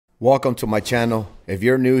Welcome to my channel. If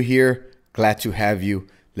you're new here, glad to have you.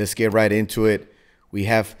 Let's get right into it. We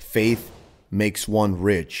have faith makes one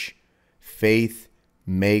rich. Faith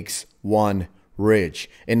makes one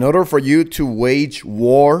rich. In order for you to wage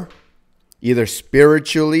war, either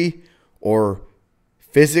spiritually or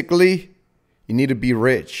physically, you need to be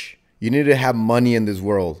rich. You need to have money in this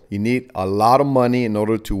world. You need a lot of money in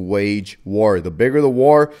order to wage war. The bigger the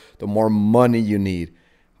war, the more money you need.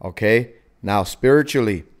 Okay? Now,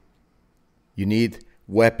 spiritually, you need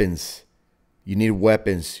weapons. You need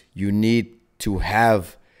weapons. You need to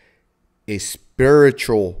have a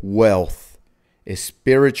spiritual wealth, a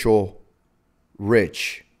spiritual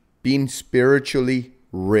rich, being spiritually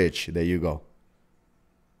rich. There you go.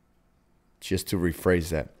 Just to rephrase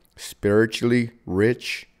that, spiritually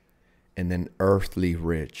rich and then earthly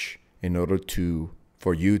rich in order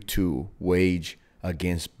for you to wage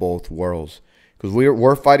against both worlds. Because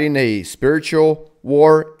we're fighting a spiritual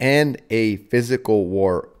war and a physical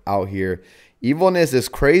war out here. Evilness is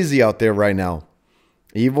crazy out there right now.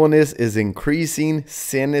 Evilness is increasing.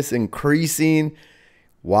 Sin is increasing.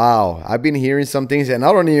 Wow. I've been hearing some things and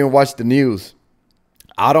I don't even watch the news.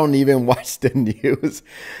 I don't even watch the news.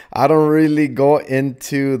 I don't really go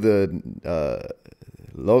into the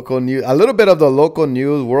local news. A little bit of the local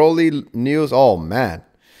news, worldly news. Oh, man.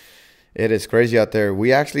 It is crazy out there.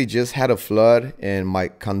 We actually just had a flood, and my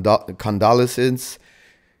condolences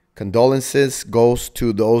goes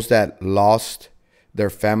to those that lost their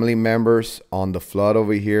family members on the flood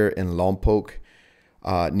over here in Lompoc,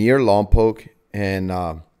 near Lompoc,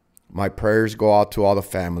 and my prayers go out to all the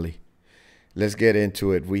family. Let's get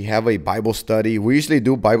into it. We have a Bible study. We usually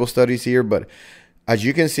do Bible studies here, but as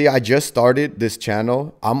you can see, I just started this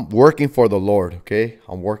channel. I'm working for the Lord, okay?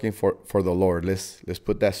 I'm working for the Lord. Let's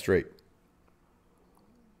put that straight.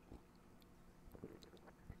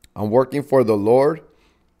 I'm working for the Lord,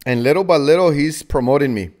 and little by little, He's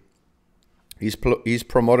promoting me. He's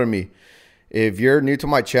promoting me. If you're new to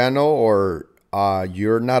my channel or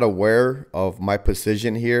you're not aware of my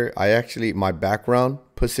position here, my background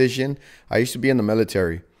position, I used to be in the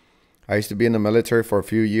military. I used to be in the military for a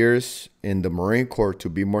few years, in the Marine Corps to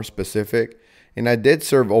be more specific, and I did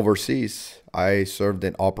serve overseas. I served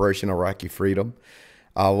in Operation Iraqi Freedom.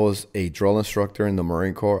 I was a drill instructor in the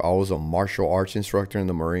Marine Corps. I was a martial arts instructor in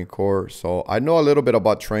the Marine Corps. So I know a little bit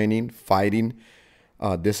about training, fighting,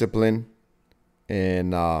 discipline,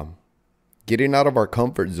 and getting out of our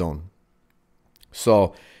comfort zone.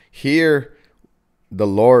 So here, the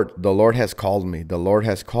Lord has called me. The Lord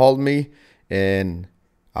has called me, and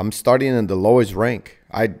I'm starting in the lowest rank.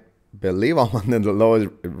 I believe I'm in the lowest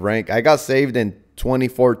rank. I got saved in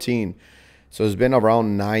 2014. So it's been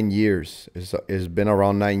around 9 years. It's been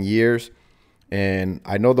around 9 years. And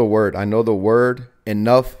I know the word. I know the word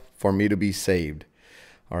enough for me to be saved.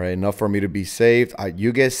 All right, enough for me to be saved.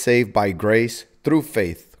 You get saved by grace through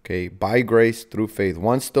faith. Okay, by grace through faith.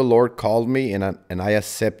 Once the Lord called me and I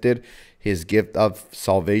accepted His gift of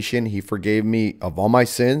salvation, He forgave me of all my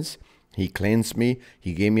sins. He cleansed me.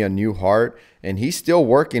 He gave me a new heart. And He's still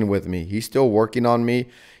working with me. He's still working on me.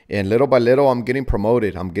 And little by little, I'm getting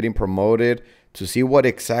promoted. I'm getting promoted to see what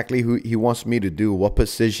exactly He wants me to do, what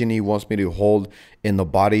position He wants me to hold in the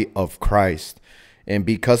body of Christ. And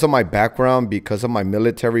because of my background, because of my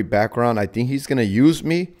military background, I think He's going to use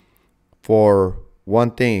me for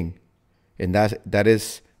one thing, and that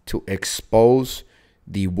is to expose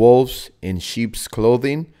the wolves in sheep's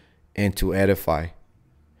clothing and to edify.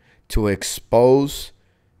 To expose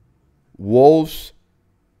wolves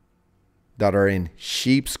that are in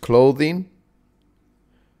sheep's clothing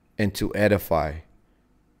and to edify.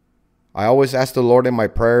 I always ask the Lord in my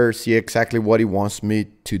prayer, see exactly what He wants me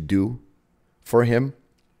to do for Him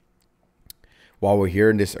while we're here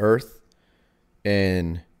in this earth.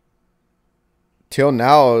 And till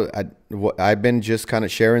now, I've been just kind of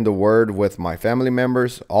sharing the word with my family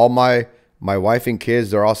members. All my wife and kids,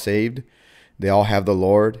 they're all saved. They all have the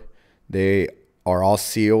Lord. They are all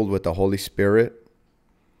sealed with the Holy Spirit.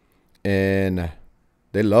 And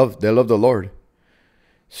they love the Lord.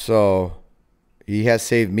 So He has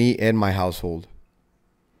saved me and my household.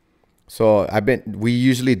 So we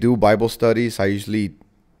usually do Bible studies. I usually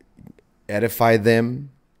edify them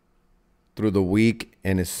through the week,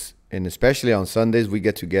 and especially on Sundays we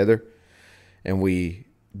get together and we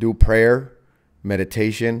do prayer,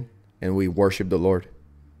 meditation, and we worship the Lord.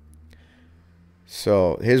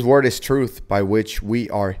 So His word is truth by which we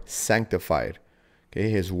are sanctified. Okay,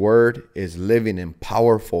 His word is living and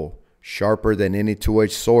powerful, sharper than any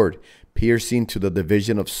two-edged sword, piercing to the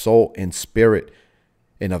division of soul and spirit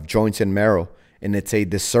and of joints and marrow. And it's a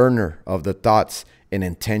discerner of the thoughts and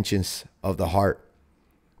intentions of the heart.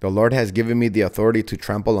 The Lord has given me the authority to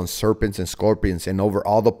trample on serpents and scorpions and over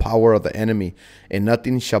all the power of the enemy, and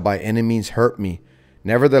nothing shall by any means hurt me.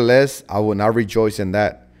 Nevertheless, I will not rejoice in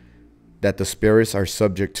that the spirits are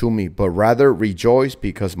subject to me, but rather rejoice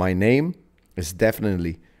because my name is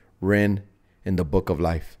definitely written in the book of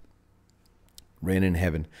life, written in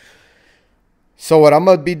heaven. So what I'm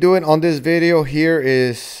going to be doing on this video here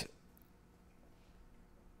is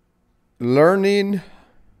learning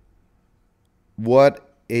what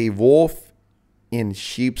a wolf in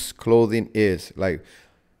sheep's clothing is. Like,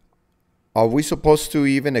 are we supposed to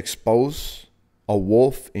even expose a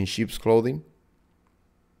wolf in sheep's clothing?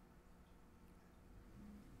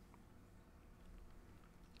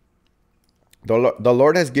 The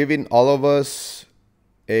Lord has given all of us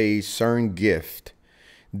a certain gift.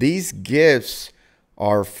 These gifts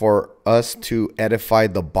are for us to edify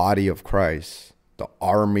the body of Christ, the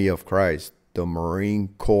army of Christ, the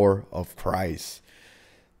Marine Corps of Christ,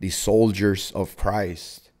 the soldiers of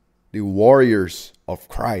Christ, the warriors of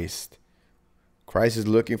Christ. Christ is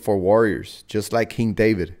looking for warriors, just like King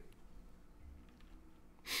David.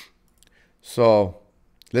 So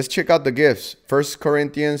let's check out the gifts. 1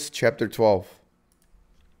 Corinthians chapter 12.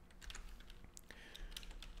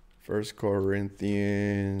 1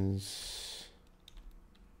 Corinthians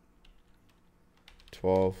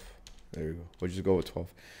 12. There you go. We'll just go with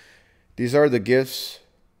 12. These are the gifts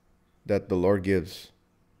that the Lord gives.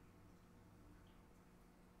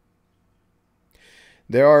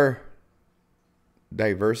 There are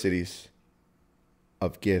diversities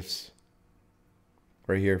of gifts.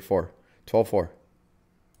 Right here, 12:4.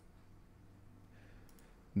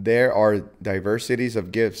 There are diversities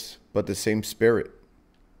of gifts, but the same Spirit.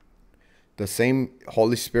 The same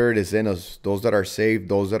Holy Spirit is in us. Those that are saved,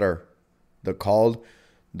 those that are the called,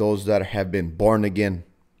 those that have been born again,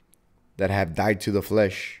 that have died to the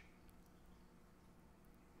flesh.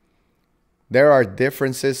 There are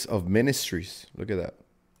differences of ministries. Look at that.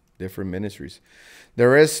 Different ministries.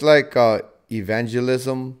 There is like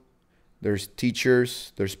evangelism. There's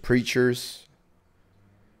teachers. There's preachers.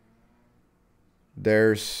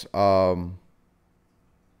 There's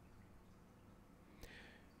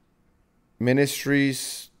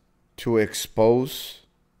ministries to expose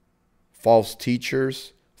false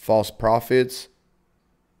teachers, false prophets,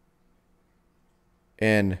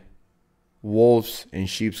 and wolves in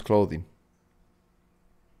sheep's clothing.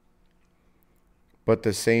 But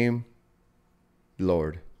the same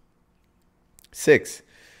Lord. 6.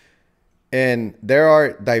 And there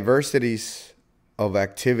are diversities of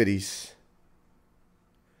activities,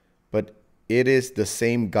 but it is the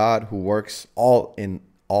same God who works all in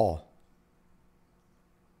all.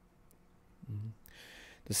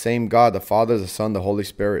 The same God, the Father, the Son, the Holy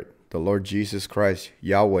Spirit, the Lord Jesus Christ,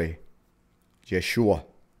 Yahweh, Yeshua,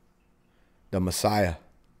 the Messiah.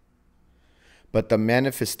 But the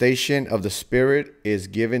manifestation of the Spirit is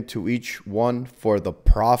given to each one for the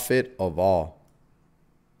profit of all.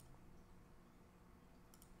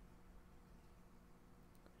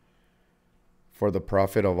 For the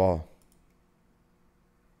profit of all.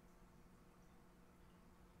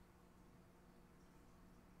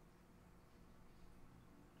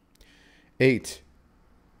 8.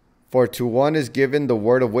 For to one is given the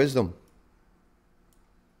word of wisdom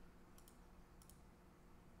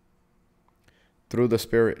through the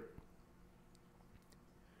Spirit.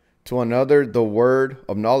 To another, the word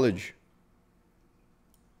of knowledge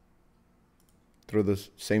through the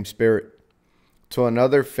same Spirit. To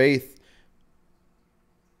another, faith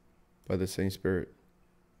by the same Spirit.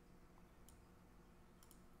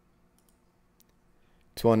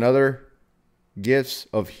 To another, gifts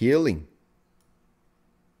of healing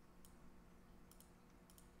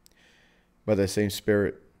by the same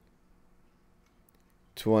Spirit.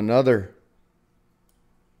 To another,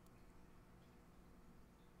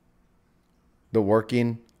 the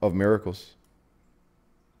working of miracles.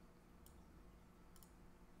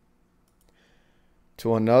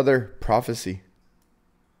 To another, prophecy.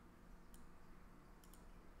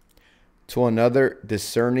 To another,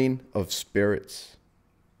 discerning of spirits.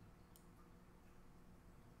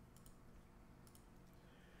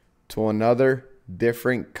 To another,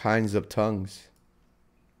 different kinds of tongues.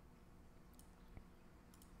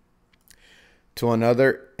 To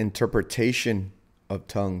another, interpretation of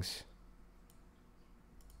tongues.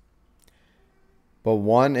 But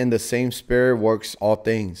one and the same Spirit works all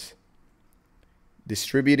things,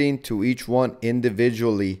 distributing to each one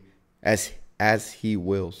individually as he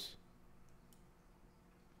wills.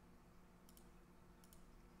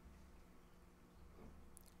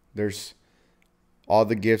 There's all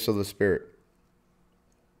the gifts of the Spirit.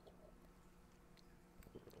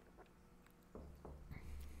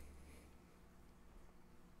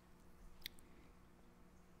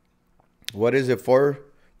 What is it for?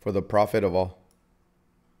 For the profit of all.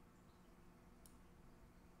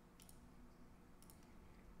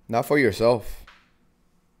 Not for yourself.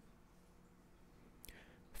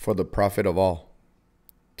 For the profit of all.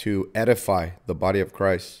 To edify the body of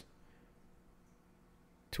Christ.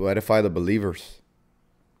 To edify the believers.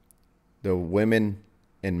 The women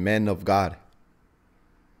and men of God.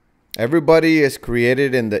 Everybody is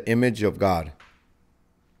created in the image of God.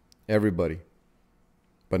 Everybody.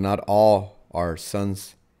 But not all are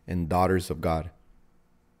sons and daughters of God.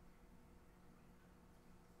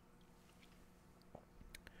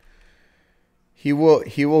 He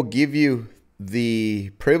will give you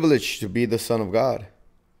the privilege to be the son of God.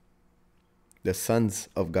 The sons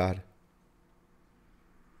of God.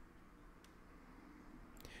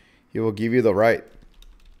 He will give you the right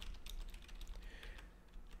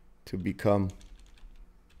to become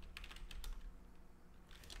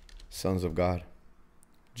sons of God.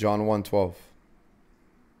 John 1:12.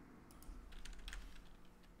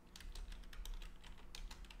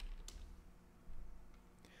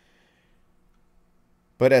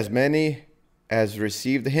 But as many as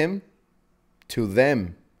received him, to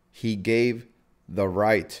them he gave the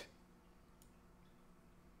right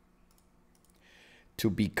to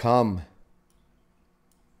become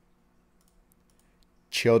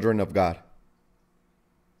children of God.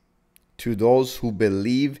 To those who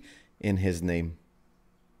believe in his name.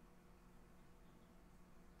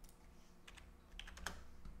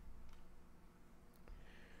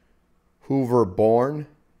 Who were born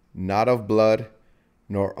not of blood,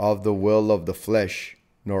 nor of the will of the flesh,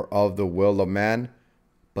 nor of the will of man,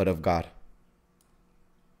 but of God.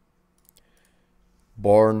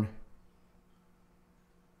 Born,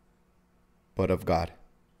 but of God.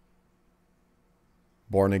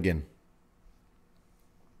 Born again.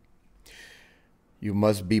 You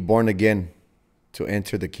must be born again to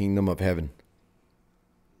enter the kingdom of heaven.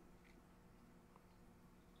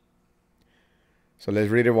 So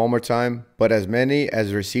let's read it one more time. But as many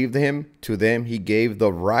as received him, to them he gave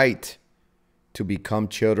the right to become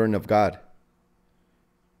children of God.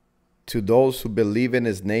 To those who believe in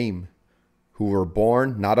his name, who were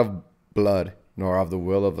born not of blood, nor of the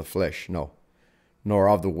will of the flesh, no, nor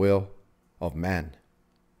of the will of man.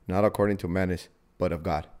 Not according to man, but of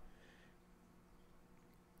God.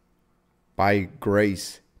 By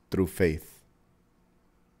grace through faith.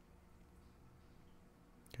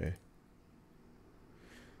 Okay.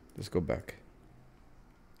 Let's go back.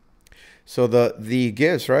 So the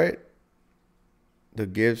gifts, right? The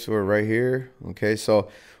gifts were right here. Okay, so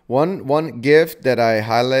one gift that I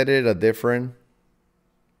highlighted, a different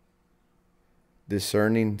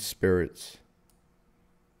discerning spirits.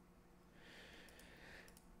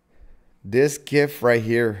 This gift right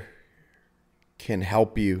here can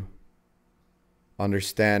help you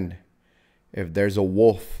understand if there's a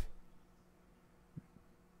wolf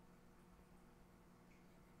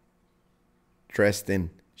dressed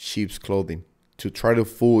in sheep's clothing to try to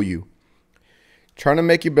fool you, trying to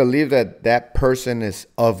make you believe that that person is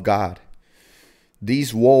of God.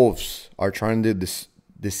 These wolves are trying to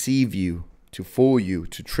deceive you, to fool you,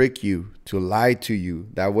 to trick you, to lie to you.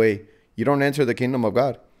 That way you don't enter the kingdom of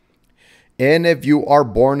God. And if you are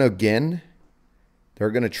born again, they're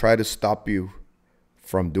going to try to stop you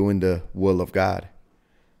from doing the will of God.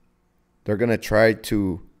 They're going to try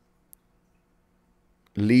to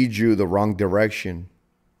lead you the wrong direction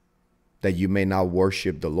that you may not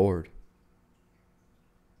worship the Lord.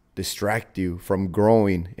 Distract you from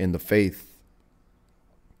growing in the faith.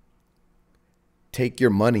 Take your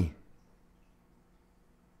money.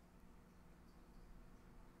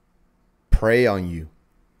 Prey on you.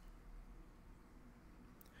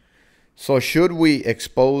 So should we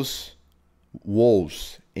expose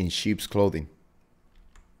wolves in sheep's clothing?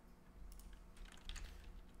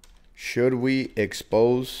 Should we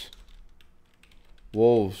expose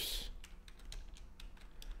wolves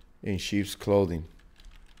in sheep's clothing?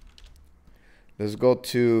 Let's go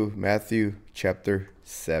to Matthew chapter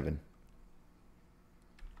 7.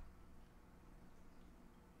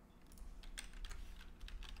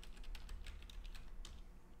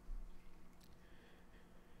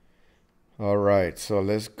 All right, so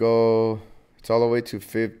let's go. It's all the way to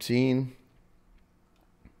 15.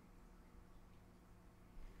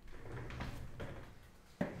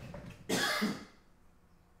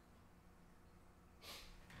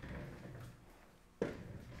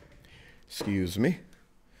 Excuse me.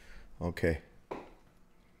 Okay.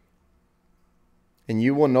 And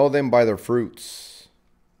you will know them by their fruits.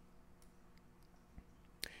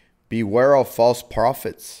 Beware of false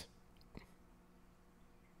prophets.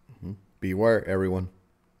 Beware, everyone.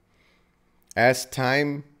 As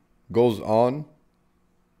time goes on,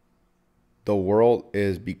 the world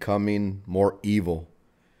is becoming more evil.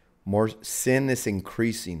 More sin is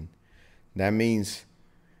increasing. That means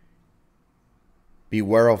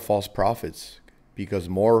beware of false prophets, because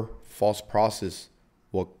more false prophets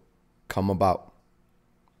will come about,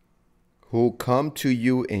 who come to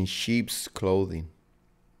you in sheep's clothing.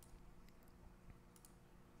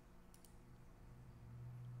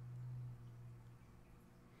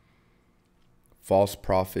 False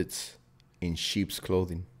prophets in sheep's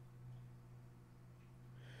clothing.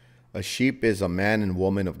 A sheep is a man and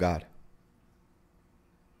woman of God,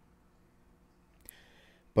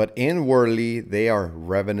 but inwardly they are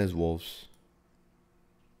ravenous wolves.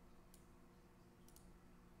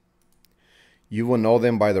 You will know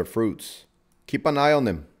them by their fruits. Keep an eye on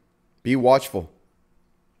them. Be watchful.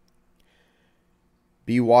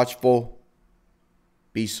 Be watchful.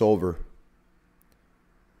 Be sober.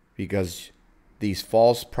 Because these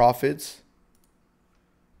false prophets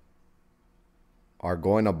are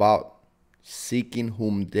going about seeking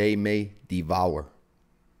whom they may devour.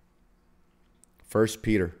 1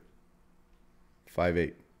 Peter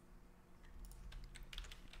 5:8.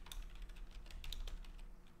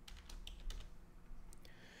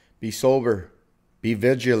 Be sober, be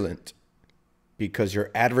vigilant, because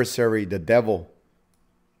your adversary, the devil,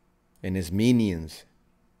 and his minions,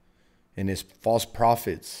 and his false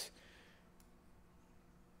prophets,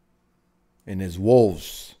 and his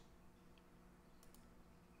wolves,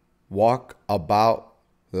 walk about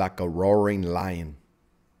like a roaring lion,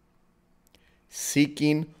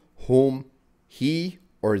 seeking whom he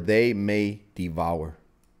or they may devour.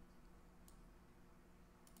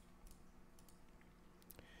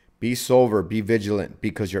 Be sober, be vigilant,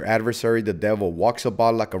 because your adversary, the devil, walks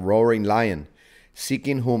about like a roaring lion,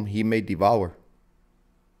 seeking whom he may devour.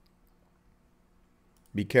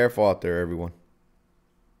 Be careful out there, everyone.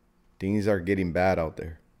 Things are getting bad out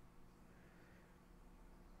there.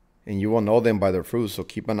 And you will know them by their fruits, so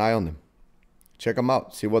keep an eye on them. Check them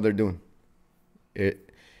out. See what they're doing.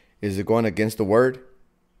 Is it going against the word?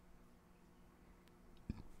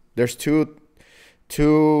 There's two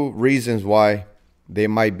reasons why they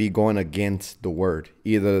might be going against the word.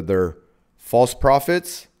 Either they're false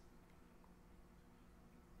prophets,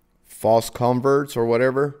 false converts or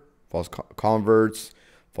whatever. False converts,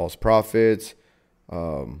 false prophets,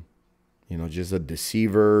 just a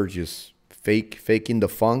deceiver, just faking the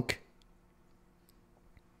funk.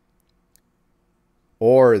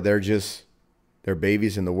 Or they're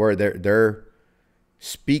babies in the word. They're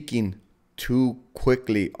speaking too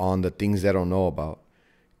quickly on the things they don't know about.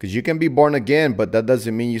 Because you can be born again, but that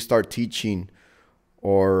doesn't mean you start teaching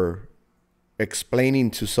or explaining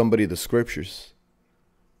to somebody the scriptures.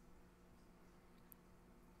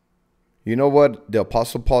 You know what the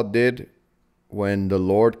Apostle Paul did when the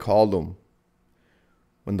Lord called him?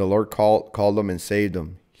 When the Lord called him and saved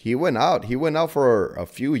him, he went out. He went out for a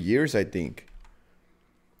few years, I think.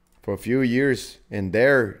 For a few years, and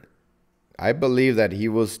there, I believe that he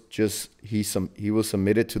was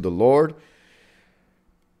submitted to the Lord,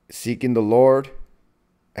 seeking the Lord,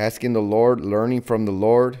 asking the Lord, learning from the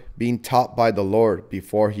Lord, being taught by the Lord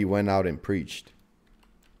before he went out and preached.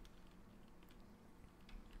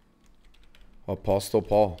 Apostle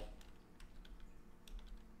Paul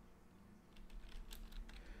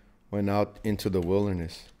went out into the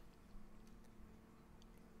wilderness.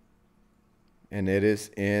 And it is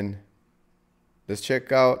in, let's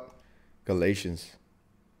check out Galatians.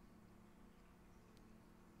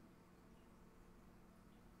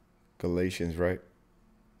 Galatians, right?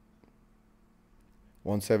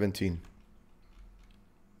 1:17.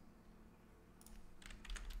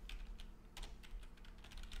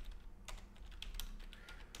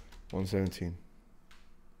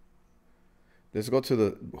 Let's go to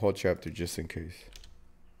the whole chapter just in case.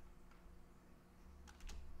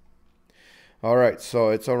 All right, so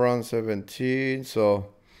it's around 17.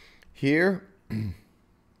 So here,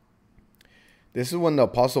 this is when the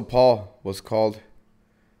Apostle Paul was called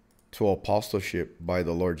to apostleship by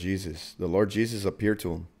the Lord Jesus. The Lord Jesus appeared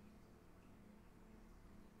to him.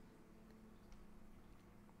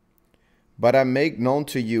 But I make known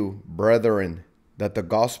to you, brethren, that the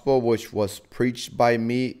gospel which was preached by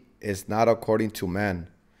me is not according to man.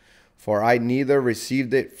 For I neither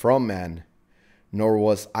received it from man, nor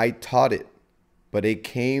was I taught it, but it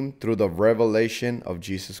came through the revelation of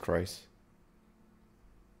Jesus Christ.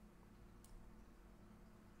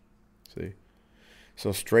 See?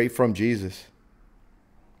 So straight from Jesus.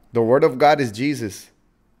 The word of God is Jesus.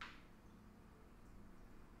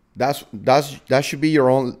 That should be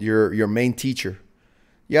your main teacher.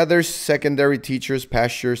 Yeah, there's secondary teachers,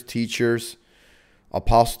 pastors, teachers,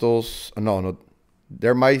 apostles. No,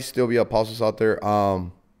 there might still be apostles out there.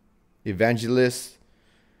 Evangelists.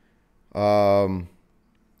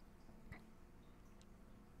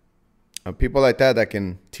 People like that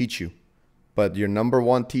can teach you. But your number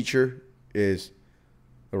one teacher is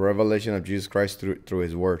the revelation of Jesus Christ through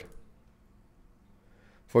his word.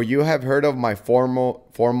 For you have heard of my former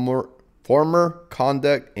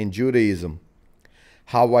conduct in Judaism,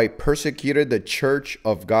 how I persecuted the church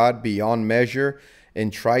of God beyond measure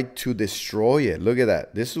and tried to destroy it. Look at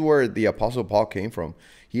that. This is where the Apostle Paul came from.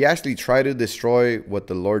 He actually tried to destroy what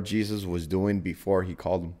the Lord Jesus was doing before he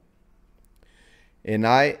called him. And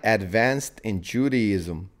I advanced in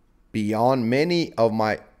Judaism beyond many of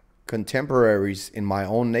my contemporaries in my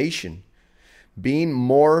own nation, being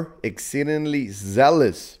more exceedingly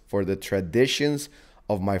zealous for the traditions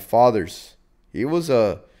of my fathers. He was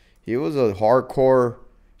a hardcore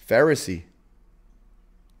Pharisee,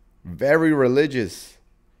 very religious.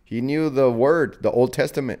 He knew the word, the Old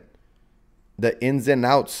Testament, the ins and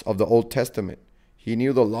outs of the Old Testament. He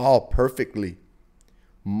knew the law perfectly.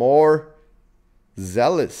 More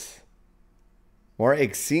zealous, more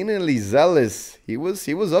exceedingly zealous. He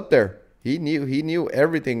was up there. He knew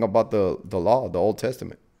everything about the law, the Old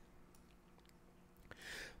Testament.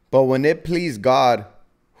 But when it pleased God,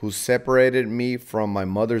 who separated me from my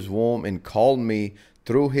mother's womb and called me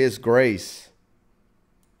through his grace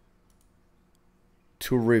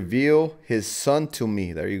to reveal his son to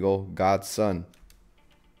me. There you go, God's son.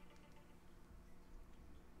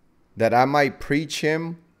 That I might preach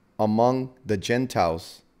him among the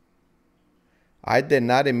Gentiles. I did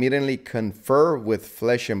not immediately confer with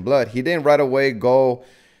flesh and blood. He didn't right away go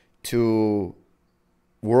to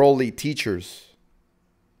worldly teachers,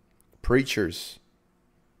 preachers.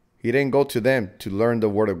 He didn't go to them to learn the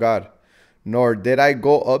word of God. Nor did I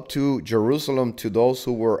go up to Jerusalem to those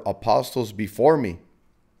who were apostles before me,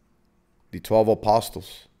 the 12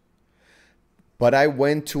 apostles. But I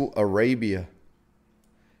went to Arabia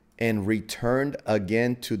and returned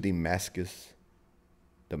again to Damascus.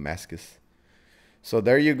 So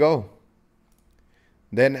there you go.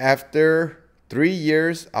 Then after 3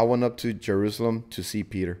 years, I went up to Jerusalem to see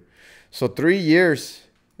Peter. So 3 years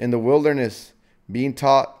in the wilderness being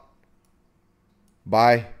taught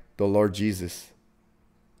by the Lord Jesus.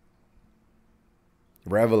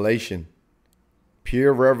 Revelation.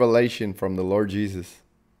 Pure revelation from the Lord Jesus.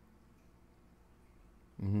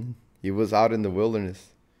 He was out in the wilderness.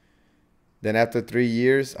 Then after 3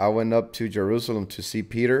 years, I went up to Jerusalem to see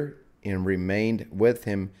Peter and remained with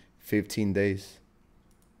him 15 days.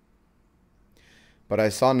 But I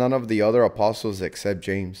saw none of the other apostles except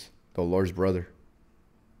James, the Lord's brother.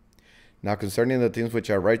 Now concerning the things which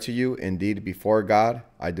I write to you, indeed before God,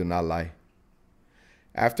 I do not lie.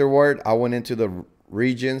 Afterward, I went into the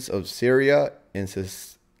regions of Syria and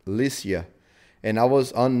Cilicia, and I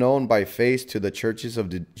was unknown by face to the churches of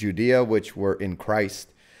the Judea which were in Christ,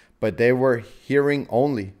 but they were hearing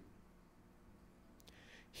only.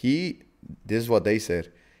 This is what they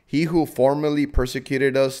said. He who formerly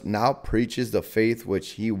persecuted us now preaches the faith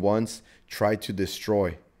which he once tried to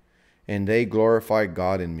destroy, and they glorify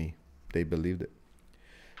God in me. They believed it.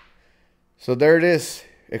 So there it is,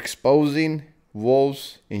 exposing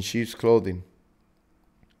wolves in sheep's clothing.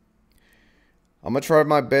 I'm going to try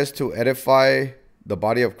my best to edify the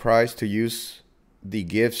body of Christ, to use the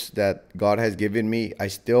gifts that God has given me. I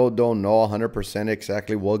still don't know 100%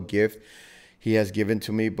 exactly what gift he has given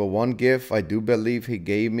to me, but one gift I do believe he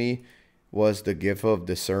gave me was the gift of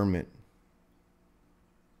discernment.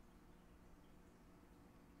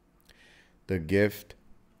 The gift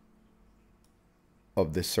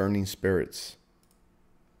of discerning spirits.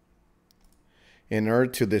 In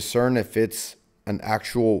order to discern if it's an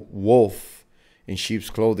actual wolf in sheep's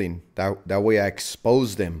clothing. That way I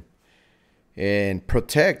expose them and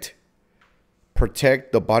protect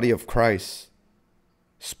the body of Christ,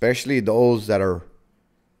 especially those that are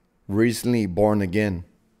recently born again,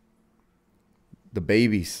 the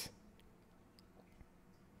babies.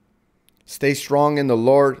 Stay strong in the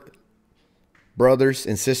Lord, brothers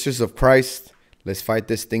and sisters of Christ. Let's fight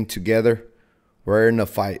this thing together. We're in a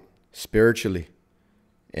fight, spiritually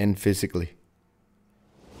and physically.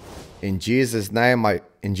 In Jesus' name I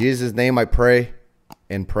pray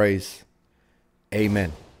and praise.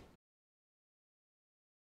 Amen.